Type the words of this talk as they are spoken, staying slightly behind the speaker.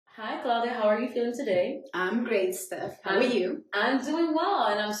Hi, Claudia. How are you feeling today? I'm great, Steph. How are you? I'm doing well,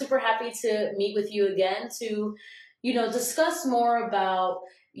 and I'm super happy to meet with you again to, discuss more about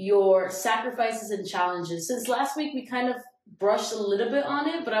your sacrifices and challenges. Since last week we kind of brushed a little bit on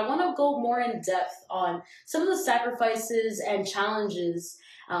it, but I want to go more in depth on some of the sacrifices and challenges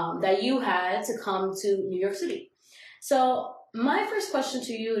that you had to come to New York City. So, my first question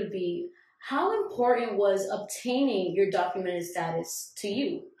to you would be, how important was obtaining your documented status to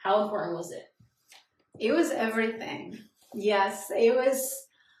you? How important was it? It was everything. Yes, it was.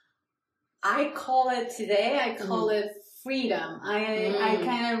 I call it today, I call it freedom. I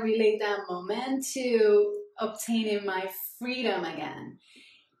kind of relate that moment to obtaining my freedom again.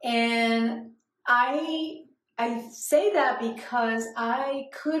 And I say that because I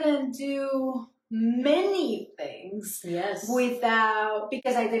couldn't do many things Yes.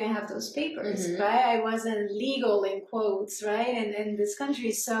 because I didn't have those papers, right? I wasn't legal in quotes, right? In this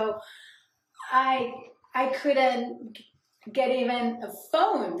country. So I couldn't get even a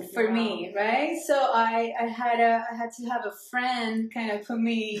phone for me, right? So I had to have a friend kind of put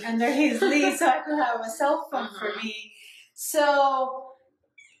me under his lead so I could have a cell phone for me. So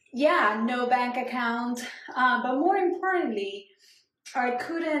yeah, no bank account, but more importantly, I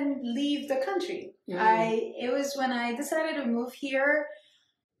couldn't leave the country. It was when I decided to move here.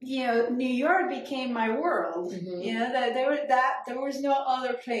 New York became my world. That there was no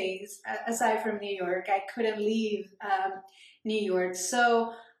other place aside from New York. I couldn't leave New York.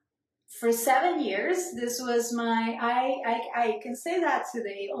 So for 7 years, this was my. I can say that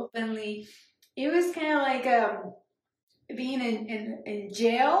today openly. It was kind of like being in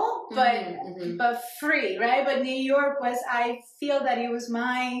jail, but free, right? But New York was. I feel that it was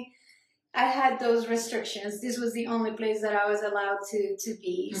my. I had those restrictions. This was the only place that I was allowed to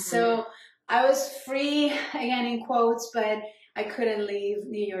be. So I was free, again in quotes, but I couldn't leave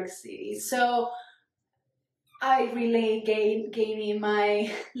New York City. So I relate gaining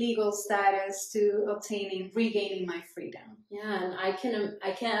my legal status to regaining my freedom. Yeah, and I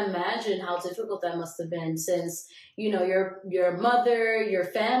can't imagine how difficult that must have been since your mother, your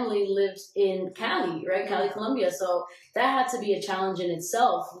family lived in Cali, right? Cali, Colombia. So that had to be a challenge in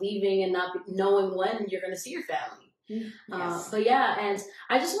itself, leaving and not knowing when you're going to see your family. Yes. But yeah, and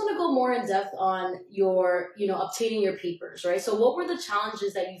I just want to go more in depth on your, obtaining your papers, right? So what were the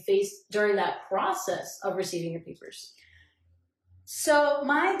challenges that you faced during that process of receiving your papers? So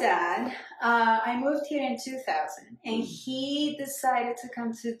my dad, I moved here in 2000, and he decided to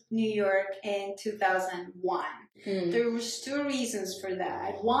come to New York in 2001. There was two reasons for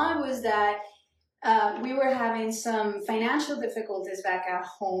that. One was that we were having some financial difficulties back at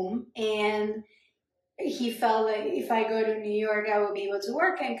home, and he felt like if I go to New York, I will be able to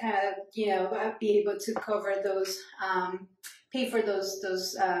work and kind of, I'd be able to cover those, pay for those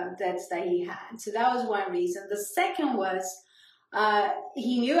debts that he had. So that was one reason. The second was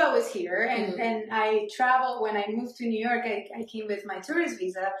he knew I was here, and I traveled. When I moved to New York, I came with my tourist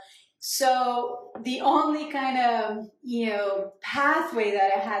visa. So the only kind of, pathway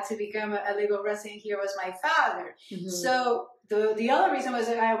that I had to become a legal resident here was my father. So the other reason was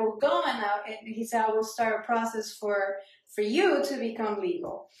that I will go and he said, I will start a process for you to become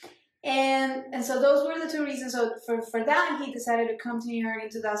legal. And so those were the two reasons. So for that, he decided to come to New York in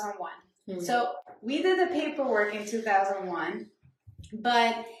 2001. So we did the paperwork in 2001,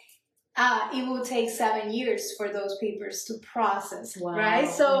 but it will take 7 years for those papers to process, right?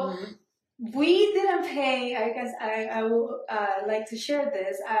 So we didn't pay, I guess I will like to share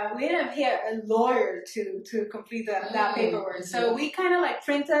this, we didn't pay a lawyer to complete that paperwork. So we kind of like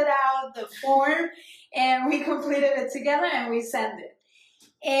printed out the form and we completed it together and we sent it.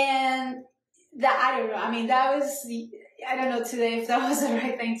 And I don't know, I mean, I don't know today if that was the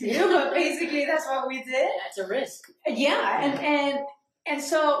right thing to do, but basically that's what we did. That's a risk. Yeah, and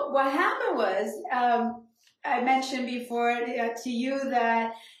so what happened was, I mentioned before to you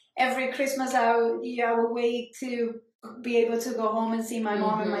that every Christmas I would wait to be able to go home and see my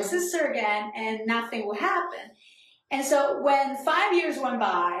mom and my sister again, and nothing would happen. And so when 5 years went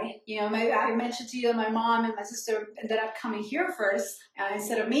by, maybe I mentioned to you that my mom and my sister ended up coming here first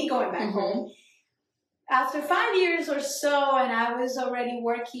instead of me going back home. After 5 years or so, and I was already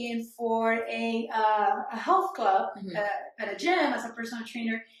working for a health club at a gym as a personal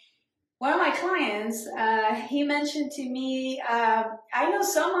trainer, one of my clients, he mentioned to me, I know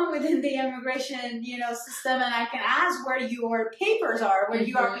someone within the immigration, system, and I can ask where your papers are, where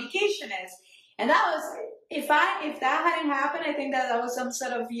your application is. And that was, if that hadn't happened, I think that was some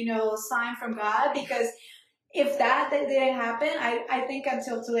sort of, sign from God, because if that didn't happen, I think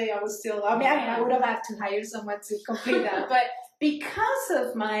until today I was still, I would have had to hire someone to complete that. But because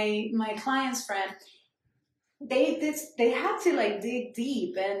of my client's friend, they had to like dig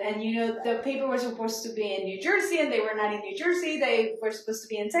deep, and you know, the paper was supposed to be in New Jersey and they were not in New Jersey, they were supposed to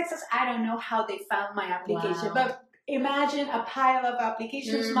be in Texas. I don't know how they found my application. Wow. But imagine a pile of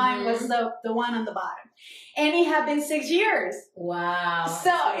applications. Mine was the one on the bottom, and it had been 6 years. Wow.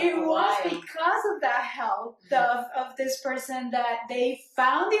 So it was because of that help of this person that they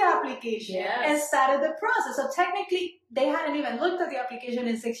found the application and started the process. So technically, they hadn't even looked at the application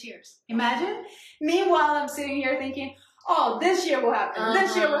in 6 years. Imagine. Meanwhile, I'm sitting here thinking, oh, this year will happen.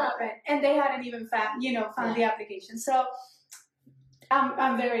 This year will happen. And they hadn't even found the application. So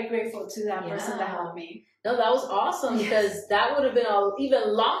I'm very grateful to that person that helped me. No, that was awesome, because that would have been an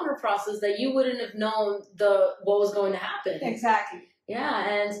even longer process that you wouldn't have known what was going to happen. Exactly. Yeah,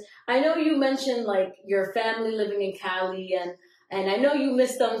 and I know you mentioned like your family living in Cali, and I know you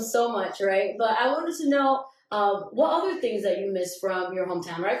miss them so much, right? But I wanted to know what other things that you miss from your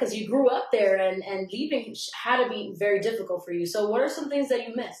hometown, right? Because you grew up there, and leaving had to be very difficult for you. So what are some things that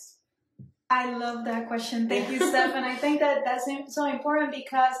you missed? I love that question. Thank you, Steph. And I think that's so important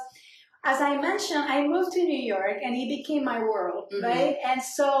because, as I mentioned, I moved to New York and it became my world, right? And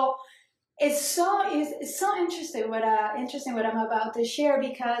so it's so interesting what I'm about to share,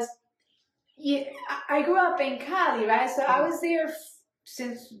 because I grew up in Cali, right? So I was there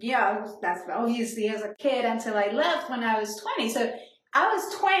since that's obviously as a kid until I left when I was 20. So I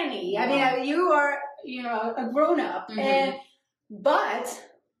was 20. I mean, you are a grown up, but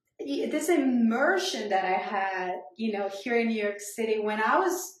this immersion that I had, here in New York City, when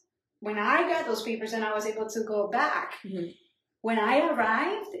I got those papers and I was able to go back, when I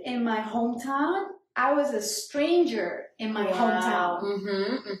arrived in my hometown, I was a stranger in my hometown.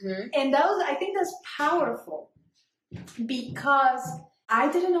 And I think that's powerful, because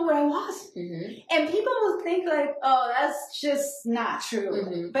I didn't know where I was. And people will think like, oh, that's just not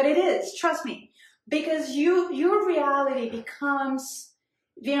true. But it is, trust me, because your reality becomes,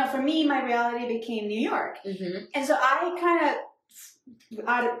 for me, my reality became New York. And so I kind of,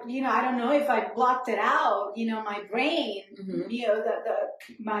 I don't know if I blocked it out, my brain,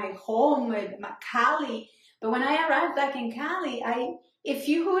 my home, my Cali. But when I arrived back in Cali, if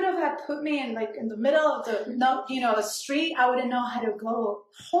you would have put me in the middle of a street, I wouldn't know how to go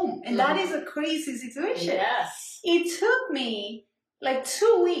home. And that is a crazy situation. Yes. It took me like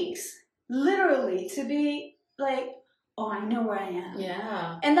 2 weeks, literally, to be like, oh, I know where I am.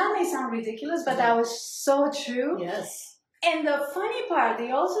 Yeah. And that may sound ridiculous, but that was so true. Yes. And the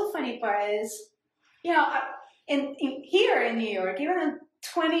also funny part is, here in New York, even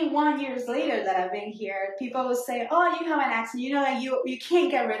 21 years later that I've been here, people will say, oh, you have an accent, you can't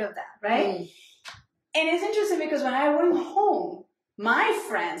get rid of that, right? And it's interesting because when I went home, my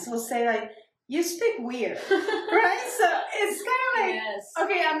friends will say like, you speak weird, right? So it's kind of like,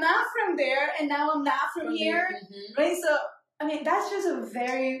 okay, I'm not from there, and now I'm not from here, right? So, I mean, that's just a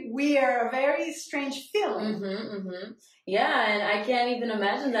very weird, a very strange feeling. Yeah, and I can't even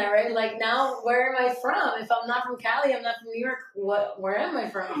imagine that, right? Like, now, where am I from? If I'm not from Cali, I'm not from New York, where am I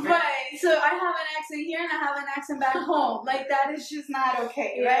from? Right, so I have an accent here and I have an accent back home. Like, that is just not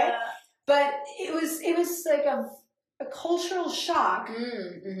okay, right? But it was like a cultural shock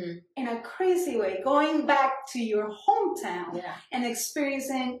in a crazy way, going back to your hometown and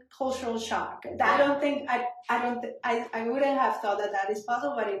experiencing cultural shock. I don't think I wouldn't have thought that is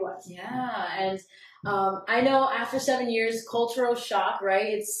possible, but it was. Yeah, and I know after 7 years, cultural shock, right?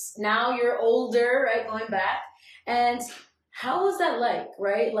 It's now you're older, right? Going back, and how was that like,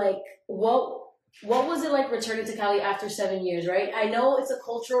 right? Like what was it like returning to Cali after 7 years, right? I know it's a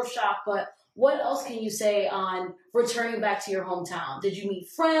cultural shock, but what else can you say on returning back to your hometown? Did you meet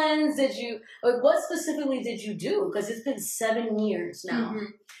friends? What specifically did you do? Because it's been 7 years now.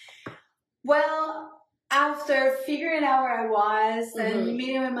 Well, after figuring out where I was and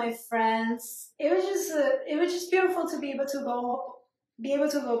meeting with my friends, it was just beautiful to be able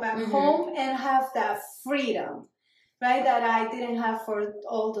to go back home and have that freedom, right? That I didn't have for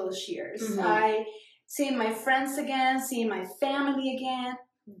all those years. I seeing my friends again, seeing my family again,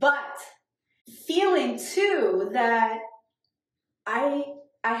 but feeling too that I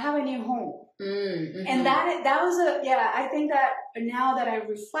have a new home. And that was I think that now that I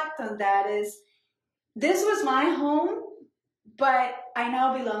reflect on that, is this was my home, but I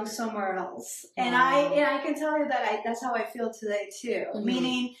now belong somewhere else. And I can tell you that that's how I feel today too.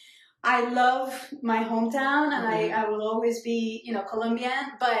 Meaning I love my hometown, and I will always be,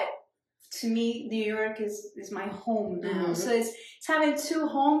 Colombian, but to me, New York is my home now. So it's having two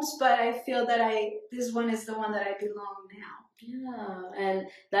homes, but I feel that this one is the one that I belong now. Yeah, and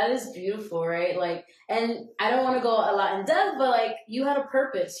that is beautiful, right? Like, and I don't want to go a lot in depth, but like, you had a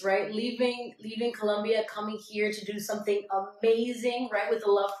purpose, right? Leaving Colombia, coming here to do something amazing, right? With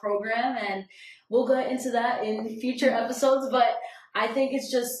the Love Program, and we'll get into that in future episodes. But I think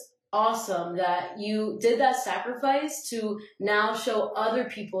it's just awesome that you did that sacrifice to now show other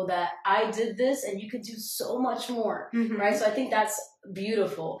people that I did this, and you could do so much more, right? So I think that's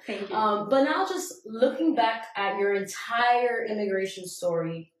beautiful. Thank you. But now just looking back at your entire immigration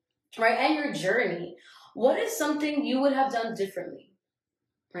story, right, and your journey, what is something you would have done differently,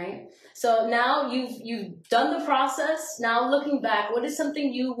 right? So now you've done the process. Now looking back, what is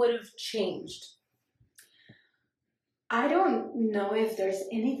something you would have changed? I don't know if there's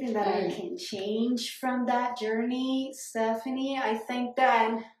anything that I can change from that journey, Stephanie. I think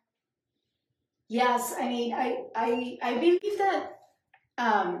that, yes, I mean, I believe that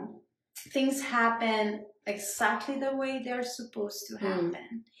things happen exactly the way they're supposed to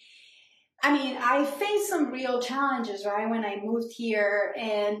happen. I mean, I faced some real challenges, right, when I moved here,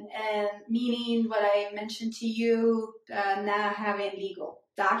 and meaning what I mentioned to you, not having legal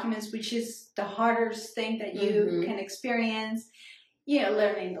documents, which is the hardest thing that you can experience. You know,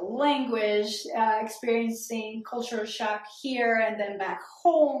 learning the language, experiencing cultural shock here and then back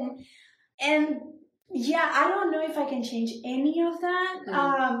home. And yeah, I don't know if I can change any of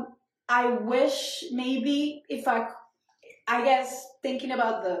that. I wish maybe if I guess thinking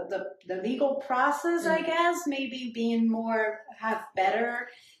about the legal process, I guess maybe being more, have better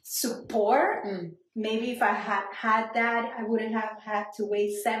support. Maybe if I had that, I wouldn't have had to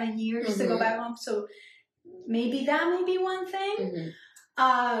wait 7 years to go back home. So maybe that may be one thing.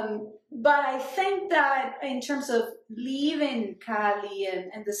 But I think that in terms of leaving Cali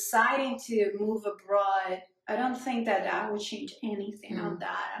and deciding to move abroad, I don't think that that would change anything on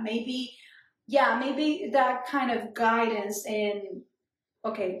that. Maybe that kind of guidance in,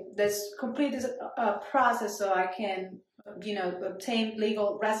 okay, let's complete this process so I can, you know, obtain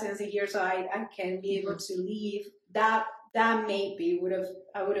legal residency here so I can be able to leave. That maybe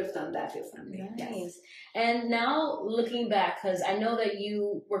I would have done that differently. Nice. Yes. And now looking back, because I know that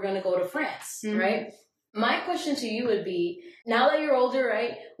you were going to go to France, right? My question to you would be, now that you're older,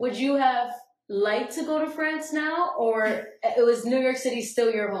 right, would you have liked to go to France now, or it was New York City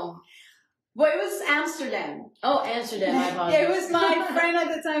still your home? Well, it was Amsterdam. Oh, Amsterdam, my apologies. It was my friend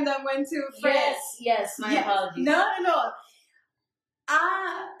at the time that went to France. Yes, my apologies. No.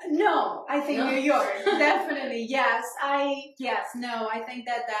 No, I think New York, definitely. Yes, I think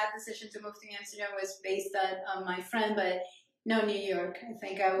that decision to move to Amsterdam was based on my friend, but no, New York. I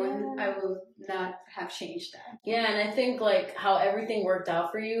think I would not have changed that. Yeah, and I think like how everything worked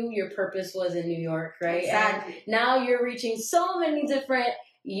out for you, your purpose was in New York, right? Exactly. And now you're reaching so many different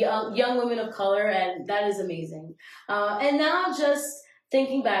young women of color, and that is amazing. And now just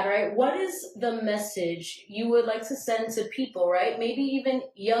thinking back, right, what is the message you would like to send to people, right? Maybe even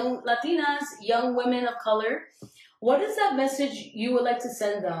young Latinas, young women of color. What is that message you would like to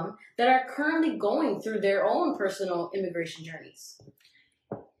send them that are currently going through their own personal immigration journeys?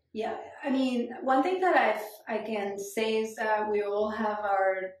 Yeah, I mean, one thing that I can say is that we all have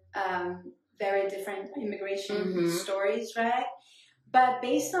our very different immigration stories, right? But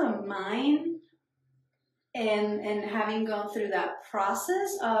based on mine, and having gone through that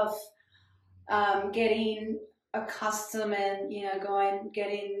process of getting accustomed and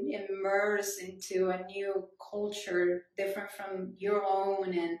getting immersed into a new culture different from your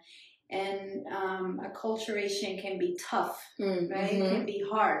own, and acculturation can be tough, right? It can be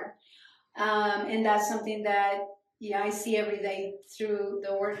hard, and that's something that I see every day through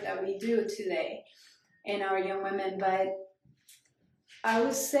the work that we do today in our young women. But I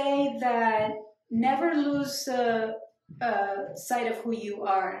would say that never lose sight of who you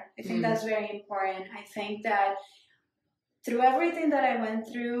are. I think that's very important. I think that through everything that I went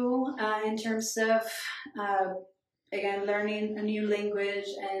through in terms of, again, learning a new language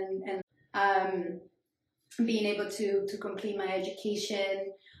and being able to complete my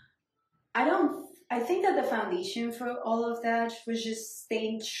education, I think that the foundation for all of that was just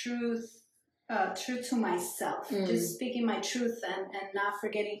staying true to myself, just speaking my truth and not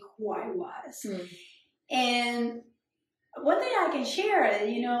forgetting who I was. And one thing I can share,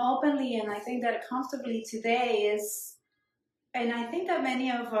 openly, and I think that comfortably today is, and I think that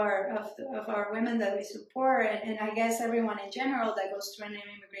many of our women that we support, and I guess everyone in general that goes through an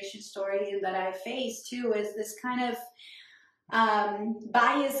immigration story and that I face too, is this kind of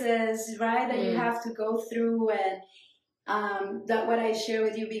biases, right, that you have to go through, and that what I shared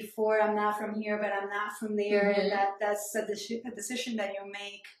with you before, I'm not from here, but I'm not from there, and that's a decision that you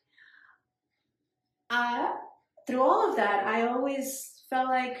make. through all of that, I always felt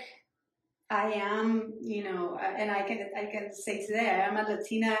like I am, and I can say today I am a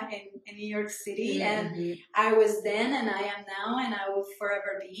Latina in New York City, and I was then, and I am now, and I will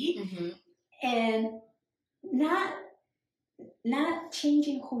forever be, and not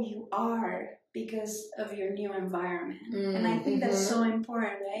changing who you are because of your new environment. And I think that's so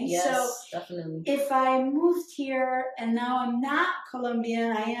important, right? Yes, so definitely. If I moved here and now I'm not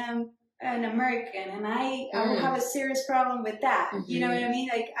Colombian, I am an American, and I would have a serious problem with that. You know what I mean?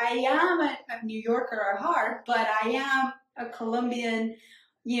 Like, I am a New Yorker at heart, but I am a Colombian,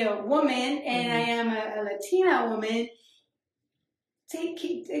 woman, and I am a Latina woman.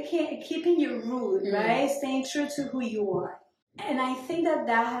 Keeping your root, right? Staying true to who you are. And I think that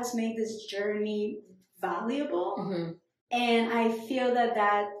has made this journey valuable. And I feel that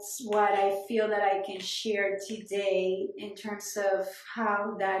that's what I feel that I can share today in terms of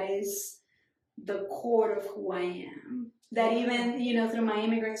how that is the core of who I am. That even, through my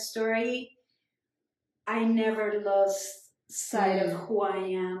immigrant story, I never lost sight of who I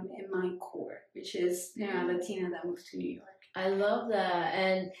am in my core, which is, a Latina that moved to New York. I love that.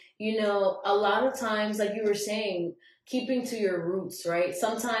 And, a lot of times, like you were saying, keeping to your roots, right?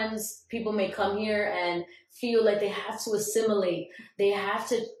 Sometimes people may come here and feel like they have to assimilate. They have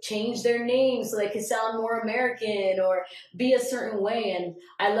to change their name so they can sound more American or be a certain way. And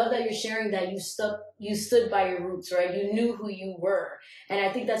I love that you're sharing that you stood by your roots, right? You knew who you were. And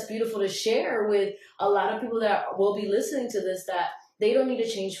I think that's beautiful to share with a lot of people that will be listening to this, that they don't need to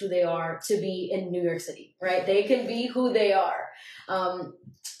change who they are to be in New York City, right? They can be who they are.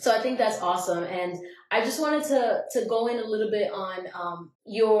 So I think that's awesome. And I just wanted to go in a little bit on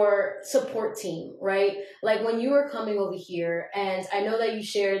your support team, right? Like when you were coming over here, and I know that you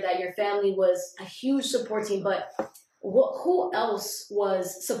shared that your family was a huge support team, but who else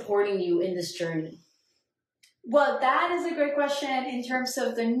was supporting you in this journey? Well, that is a great question in terms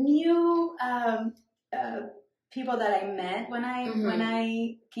of the new people that I met when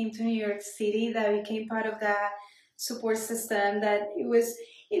I came to New York City, that became part of that support system. That it was,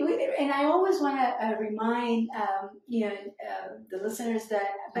 and I always want to remind the listeners that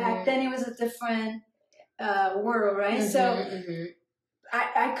back then it was a different world, right? So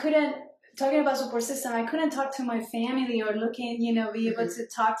I couldn't. Talking about support system, I couldn't talk to my family or be able to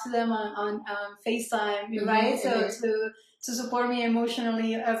talk to them on FaceTime, right? So to support me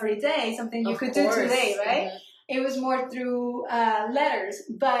emotionally every day, something you could do today, right? It was more through letters,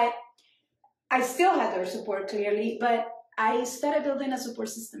 but I still had their support clearly, but I started building a support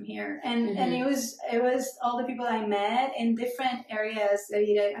system here, and it was all the people I met in different areas.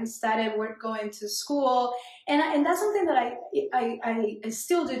 I started going to school, and that's something that I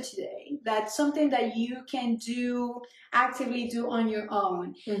still do today. That's something that you can actively do on your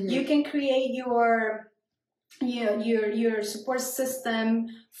own. You can create your support system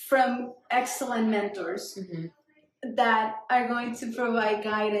from excellent mentors that are going to provide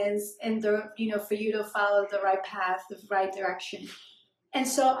guidance and for you to follow the right path, the right direction. And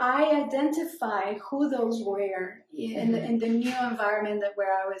so I identified who those were in the new environment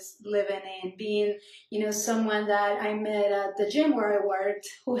where I was living in, being, someone that I met at the gym where I worked,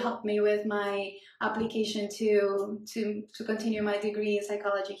 who helped me with my application to continue my degree in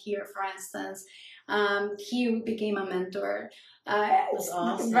psychology here, for instance. He became a mentor. That's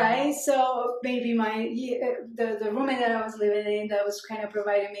awesome. Right? So maybe the roommate that I was living in, that was kind of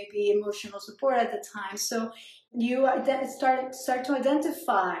providing maybe emotional support at the time. So you start to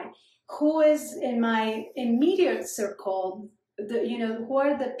identify who is in my immediate circle, who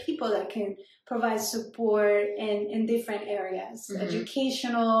are the people that can provide support in different areas,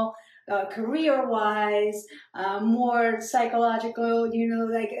 educational, career-wise, more psychological,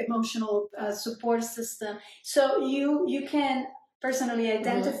 like emotional support system. So you can personally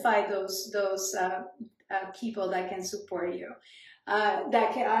identify those people that can support you,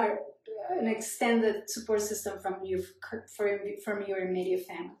 that are an extended support system from your immediate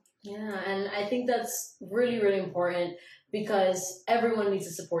family. Yeah, and I think that's really, really important because everyone needs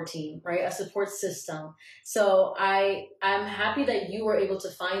a support team, right? A support system. So I'm happy that you were able to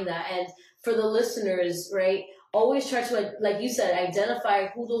find that. And for the listeners, right, always try to, like you said, identify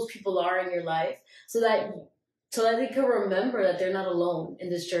who those people are in your life so that they can remember that they're not alone in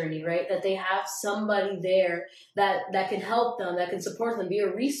this journey, right? That they have somebody there that can help them, that can support them, be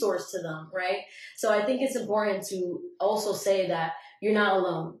a resource to them, right? So I think it's important to also say that you're not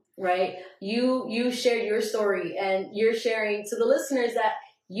alone, right? You shared your story, and you're sharing to the listeners that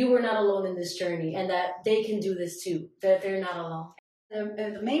you were not alone in this journey, and that they can do this too, that they're not alone.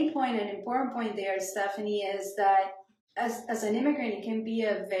 The main point and important point there, Stephanie, is that as an immigrant, it can be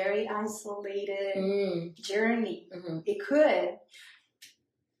a very isolated journey. It could.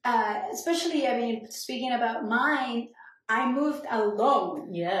 Especially, I mean, speaking about mine, I moved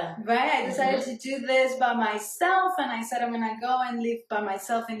alone. Yeah. Right? I decided to do this by myself, and I said I'm going to go and live by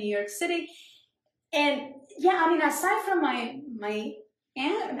myself in New York City. And yeah, I mean, aside from my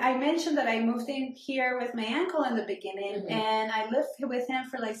aunt, I mentioned that I moved in here with my uncle in the beginning, and I lived with him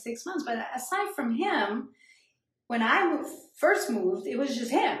for like 6 months. But aside from him, when I first moved, it was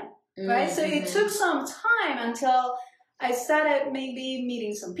just him, right? So it took some time until I started maybe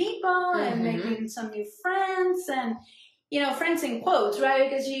meeting some people and making some new friends, and friends in quotes, right?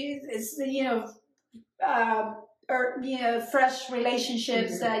 Because it's or fresh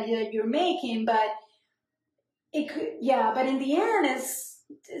relationships that you're making, but it could, but in the end,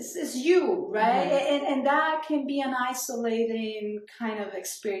 it's you, right? And that can be an isolating kind of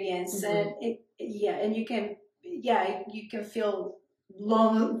experience, and and you can feel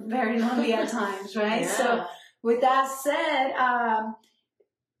very lonely at times, right? Yeah. So with that said,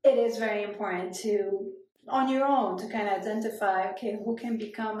 it is very important to, on your own, to kind of identify, okay, who can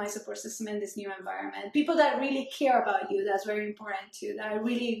become my support system in this new environment? People that really care about you, that's very important too, that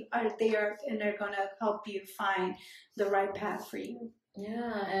really are there and they're going to help you find the right path for you.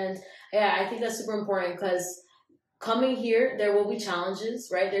 Yeah, and I think that's super important because coming here, there will be challenges,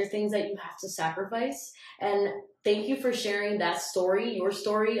 right? There's things that you have to sacrifice. And thank you for sharing that story, your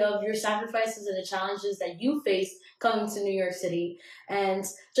story of your sacrifices and the challenges that you faced coming to New York City. And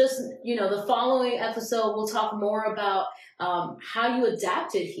just, the following episode, we'll talk more about how you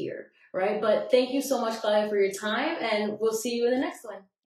adapted here, right? But thank you so much, Claudia, for your time, and we'll see you in the next one.